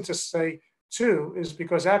the reason to say 2 is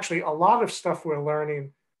because actually a lot of stuff we're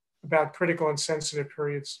learning about critical and sensitive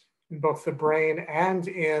periods in both the brain and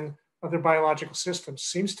in other biological systems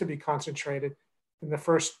seems to be concentrated in the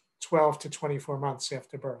first 12 to 24 months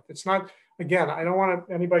after birth. It's not, again, I don't want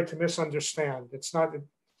anybody to misunderstand. It's not,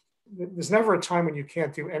 there's never a time when you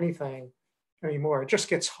can't do anything anymore. It just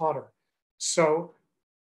gets harder. So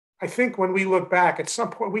I think when we look back, at some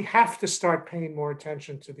point, we have to start paying more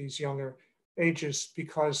attention to these younger ages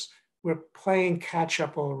because we're playing catch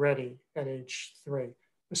up already at age 3,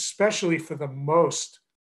 especially for the most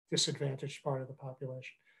disadvantaged part of the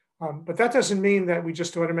population. But that doesn't mean that we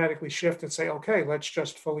just automatically shift and say, okay, let's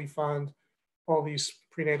just fully fund all these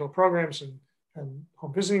prenatal programs and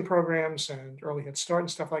home visiting programs and early Head Start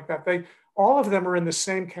and stuff like that. All of them are in the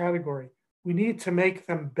same category. We need to make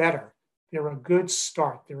them better. They're a good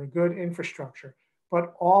start. They're a good infrastructure.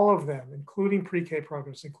 But all of them, including pre-K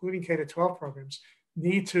programs, including K-12 programs,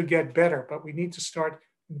 need to get better. But we need to start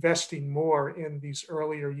investing more in these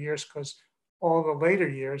earlier years because all the later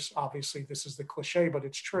years, obviously this is the cliche, but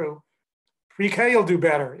it's true, pre-K will do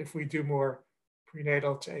better if we do more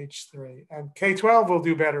prenatal to age 3. And K-12 will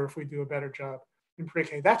do better if we do a better job in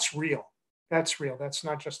pre-K. That's real. That's real. That's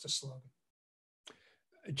not just a slogan.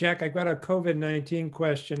 Jack, I've got a COVID-19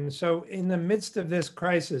 question. So in the midst of this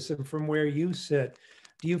crisis and from where you sit,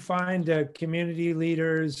 do you find community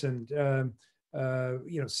leaders and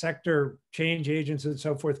sector change agents and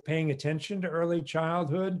so forth paying attention to early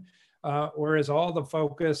childhood? Or is all the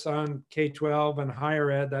focus on K-12 and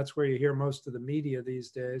higher ed? That's where you hear most of the media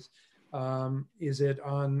these days. Is it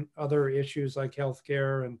on other issues like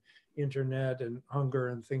healthcare and internet and hunger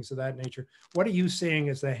and things of that nature? What are you seeing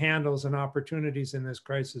as the handles and opportunities in this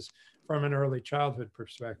crisis from an early childhood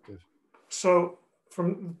perspective? So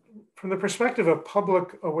from the perspective of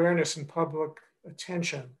public awareness and public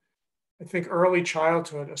attention, I think early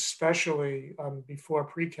childhood, especially before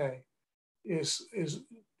pre-K, is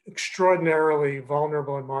extraordinarily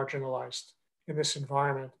vulnerable and marginalized in this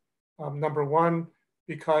environment. Number one,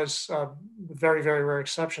 because with very, very rare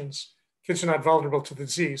exceptions, kids are not vulnerable to the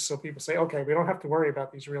disease. So people say, okay, we don't have to worry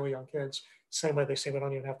about these really young kids. Same way they say we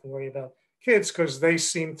don't even have to worry about kids because they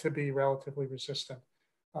seem to be relatively resistant.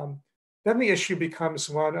 Then the issue becomes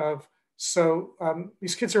one of,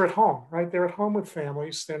 these kids are at home, right? They're at home with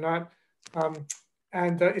families. They're not,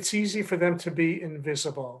 it's easy for them to be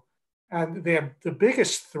invisible. And they're the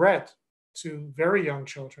biggest threat to very young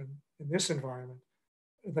children in this environment,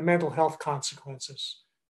 the mental health consequences.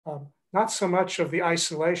 Not so much of the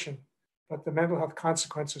isolation, but the mental health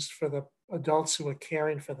consequences for the adults who are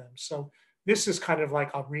caring for them. So this is kind of like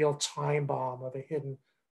a real time bomb of a hidden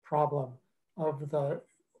problem of the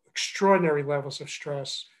extraordinary levels of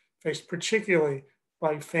stress faced particularly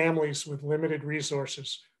by families with limited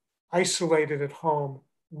resources, isolated at home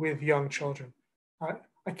with young children.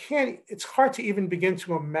 It's hard to even begin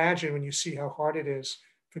to imagine when you see how hard it is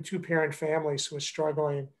for two-parent families who are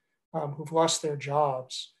struggling, who've lost their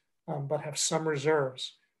jobs, but have some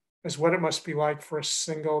reserves, as what it must be like for a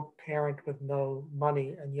single parent with no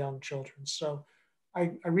money and young children. So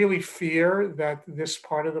I really fear that this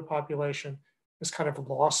part of the population is kind of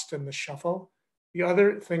lost in the shuffle. The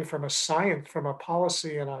other thing from a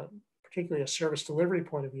policy and particularly a service delivery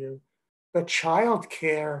point of view, the child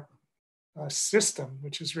care system,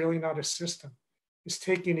 which is really not a system, is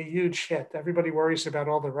taking a huge hit. Everybody worries about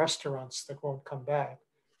all the restaurants that won't come back.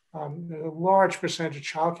 There's a large percentage of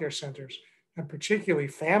childcare centers, and particularly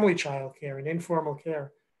family childcare and informal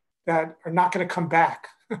care, that are not going to come back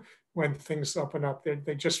when things open up.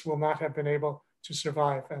 They just will not have been able to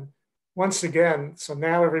survive. And once again, so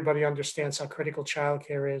now everybody understands how critical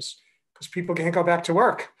childcare is, because people can't go back to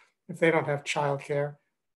work if they don't have childcare.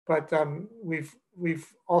 But we've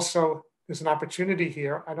also, there's an opportunity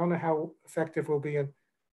here. I don't know how effective we'll be in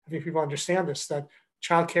having people understand this, that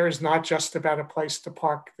childcare is not just about a place to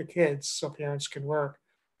park the kids so parents can work,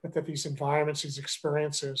 but that these environments, these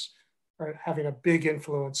experiences are having a big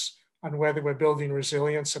influence on whether we're building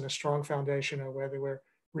resilience and a strong foundation or whether we're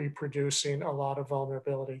reproducing a lot of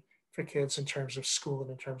vulnerability for kids in terms of school and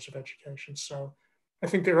in terms of education. So I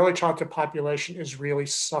think the early childhood population is really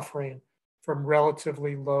suffering from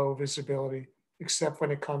relatively low visibility, except when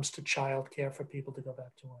it comes to childcare for people to go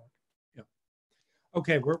back to work. Yeah.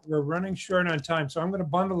 Okay, we're running short on time, so I'm going to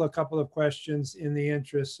bundle a couple of questions in the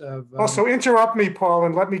interest of. Also, interrupt me, Paul,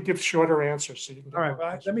 and let me give shorter answers. So you can. All right,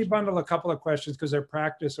 well, let me bundle a couple of questions because they're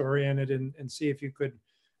practice oriented, and see if you could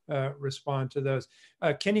respond to those.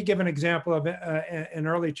 Can you give an example of an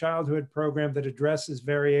early childhood program that addresses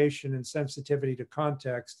variation and sensitivity to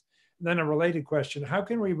context? And then a related question: how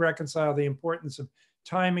can we reconcile the importance of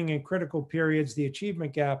timing in critical periods, the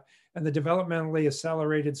achievement gap, and the developmentally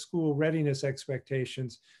accelerated school readiness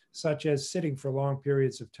expectations, such as sitting for long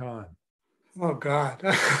periods of time? Oh, God.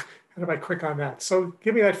 How do I click on that? So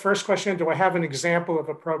give me that first question. Do I have an example of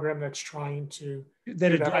a program that's trying to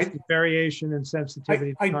that addresses variation and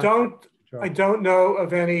sensitivity? I don't know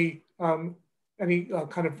of any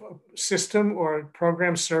kind of system or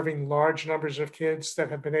program serving large numbers of kids that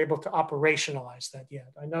have been able to operationalize that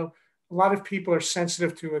yet. I know a lot of people are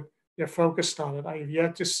sensitive to it. They're focused on it. I have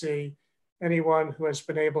yet to see anyone who has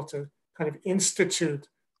been able to kind of institute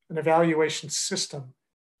an evaluation system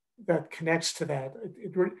that connects to that.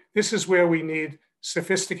 This is where we need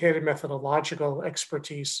sophisticated methodological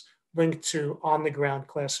expertise linked to on-the-ground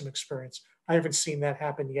classroom experience. I haven't seen that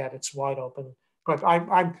happen yet. It's wide open, but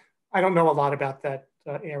I don't know a lot about that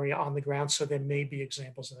area on the ground, so there may be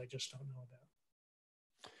examples that I just don't know about.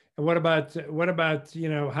 And what about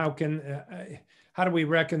how do we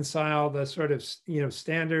reconcile the sort of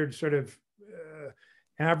standard sort of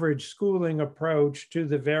average schooling approach to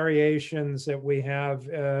the variations that we have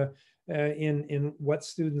in what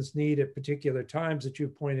students need at particular times that you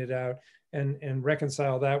pointed out, and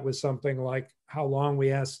reconcile that with something like how long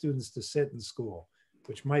we ask students to sit in school,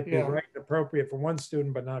 which might be right and appropriate for one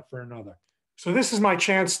student, but not for another. So this is my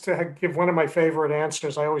chance to give one of my favorite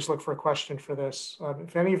answers. I always look for a question for this.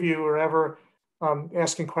 If any of you are ever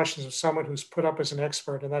asking questions of someone who's put up as an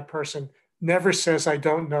expert and that person never says, I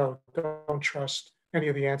don't know, don't trust any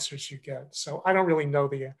of the answers you get. So I don't really know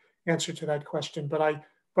the answer to that question, but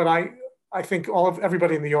I think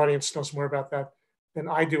everybody in the audience knows more about that than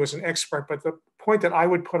I do as an expert. But the point that I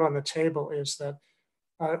would put on the table is that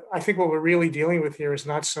I think what we're really dealing with here is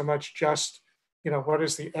not so much just, what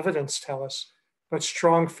does the evidence tell us, but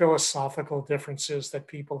strong philosophical differences that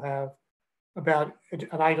people have about, and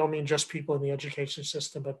I don't mean just people in the education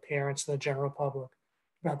system, but parents and the general public,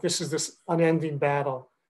 about this unending battle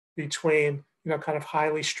between, kind of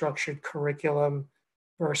highly structured curriculum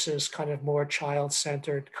versus kind of more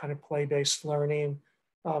child-centered, kind of play-based learning,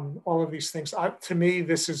 all of these things. To me,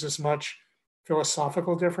 this is as much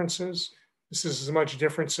philosophical differences. This is as much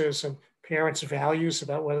differences in parents' values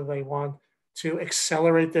about whether they want to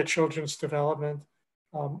accelerate their children's development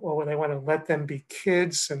or whether they want to let them be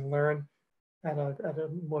kids and learn at a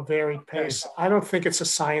more varied pace. I don't think it's a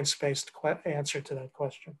science-based answer to that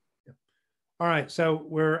question. All right, so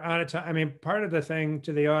we're out of time. I mean, part of the thing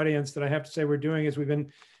to the audience that I have to say we're doing is we've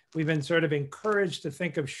been sort of encouraged to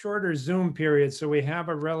think of shorter Zoom periods, so we have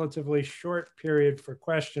a relatively short period for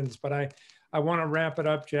questions, but I want to wrap it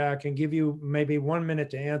up, Jack, and give you maybe 1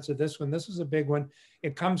 minute to answer this one. This is a big one.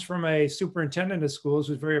 It comes from a superintendent of schools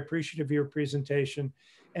who's very appreciative of your presentation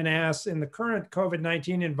and asks, in the current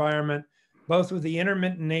COVID-19 environment, both with the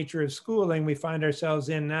intermittent nature of schooling we find ourselves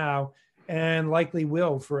in now and likely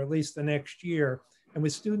will for at least the next year, and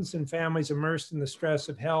with students and families immersed in the stress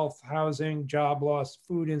of health, housing, job loss,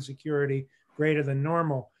 food insecurity greater than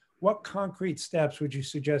normal, what concrete steps would you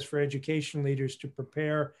suggest for education leaders to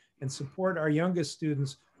prepare and support our youngest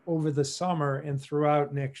students over the summer and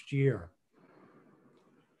throughout next year?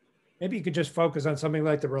 Maybe you could just focus on something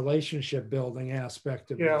like the relationship building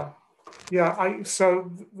aspect of it. Yeah.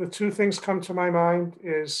 So the two things come to my mind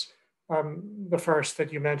is the first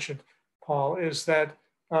that you mentioned, Paul, is that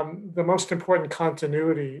the most important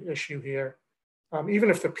continuity issue here, even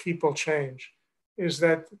if the people change, is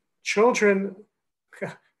that children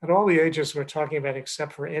at all the ages we're talking about,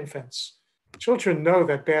 except for infants, children know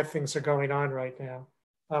that bad things are going on right now.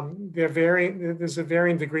 There's a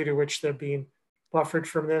varying degree to which they're being buffered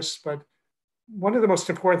from this, but one of the most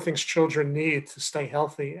important things children need to stay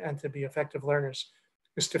healthy and to be effective learners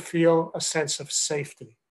is to feel a sense of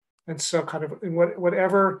safety. And so kind of in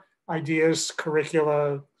whatever ideas,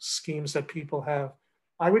 curricula, schemes that people have,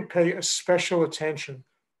 I would pay a special attention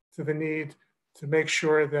to the need to make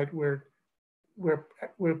sure that we're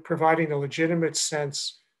providing a legitimate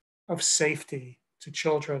sense of safety to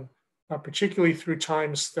children, particularly through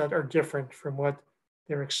times that are different from what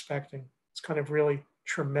they're expecting. It's kind of really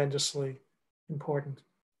tremendously important.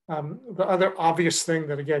 The other obvious thing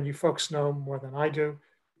that, again, you folks know more than I do,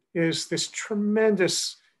 is this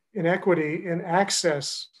tremendous inequity in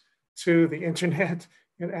access to the internet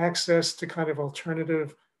and access to kind of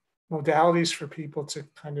alternative modalities for people to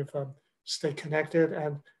kind of stay connected.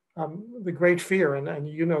 And the great fear, and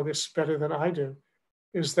you know this better than I do,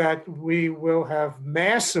 is that we will have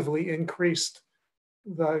massively increased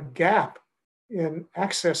the gap in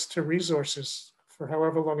access to resources for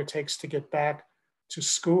however long it takes to get back to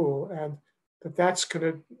school, and that's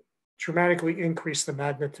going to dramatically increase the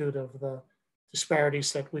magnitude of the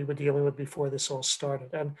disparities that we were dealing with before this all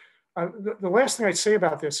started. And the last thing I'd say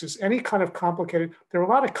about this is any kind of there are a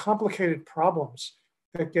lot of complicated problems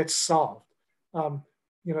that get solved.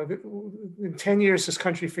 In 10 years, this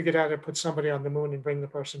country figured out how to put somebody on the moon and bring the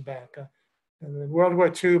person back. And in World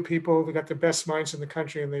War II, people got the best minds in the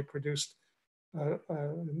country and they produced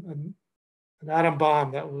an atom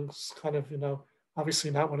bomb that was kind of,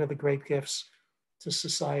 obviously not one of the great gifts to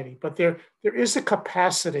society. But there is a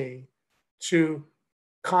capacity to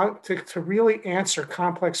really answer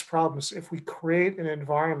complex problems if we create an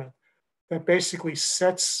environment that basically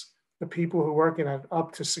sets the people who work in it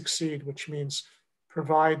up to succeed, which means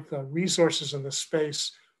provide the resources and the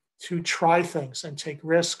space to try things and take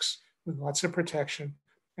risks with lots of protection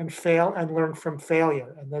and fail and learn from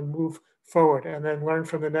failure and then move forward and then learn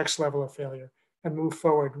from the next level of failure and move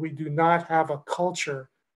forward. We do not have a culture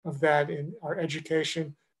of that in our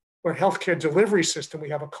education or healthcare delivery system. We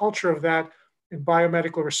have a culture of that in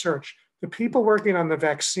biomedical research. The people working on the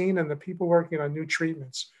vaccine and the people working on new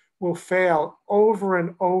treatments will fail over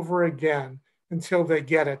and over again until they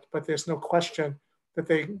get it, but there's no question that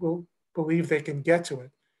they will believe they can get to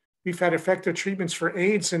it. We've had effective treatments for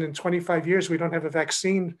AIDS, and in 25 years, we don't have a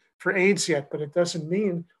vaccine for AIDS yet, but it doesn't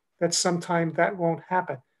mean that sometime that won't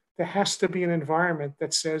happen. There has to be an environment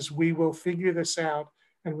that says we will figure this out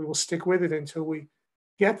and we will stick with it until we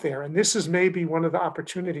get there. And this is maybe one of the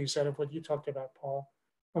opportunities out of what you talked about, Paul,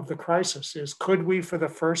 of the crisis is, could we for the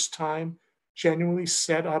first time genuinely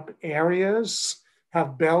set up areas,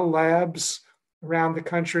 have Bell Labs around the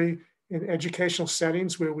country in educational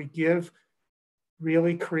settings where we give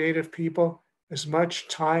really creative people as much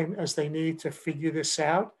time as they need to figure this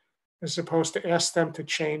out, as opposed to ask them to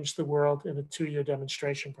change the world in a 2-year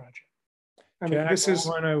demonstration project. I mean, Jack, this is...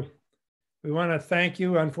 we want to thank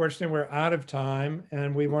you. Unfortunately, we're out of time,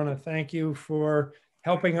 and we want to thank you for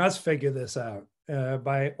helping us figure this out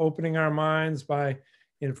by opening our minds, by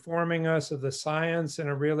informing us of the science in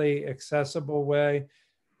a really accessible way,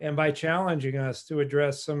 and by challenging us to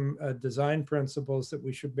address some design principles that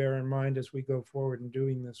we should bear in mind as we go forward in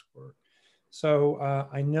doing this work. So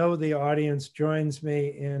I know the audience joins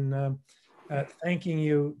me in thanking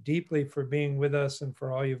you deeply for being with us and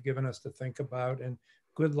for all you've given us to think about. And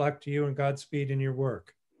good luck to you and Godspeed in your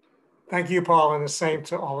work. Thank you, Paul, and the same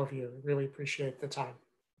to all of you. Really appreciate the time.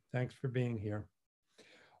 Thanks for being here.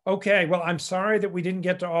 Okay, well, I'm sorry that we didn't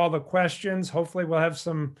get to all the questions. Hopefully we'll have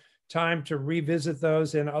some time to revisit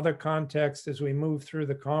those in other contexts as we move through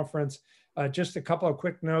the conference. Just a couple of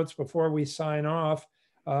quick notes before we sign off.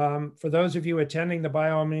 For those of you attending the By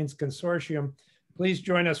All Means Consortium, please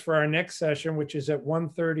join us for our next session, which is at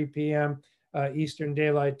 1:30 p.m. Eastern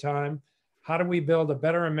Daylight Time. How do we build a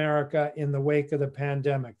better America in the wake of the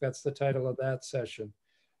pandemic? That's the title of that session.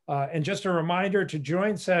 And just a reminder, to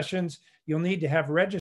join sessions, you'll need to have registered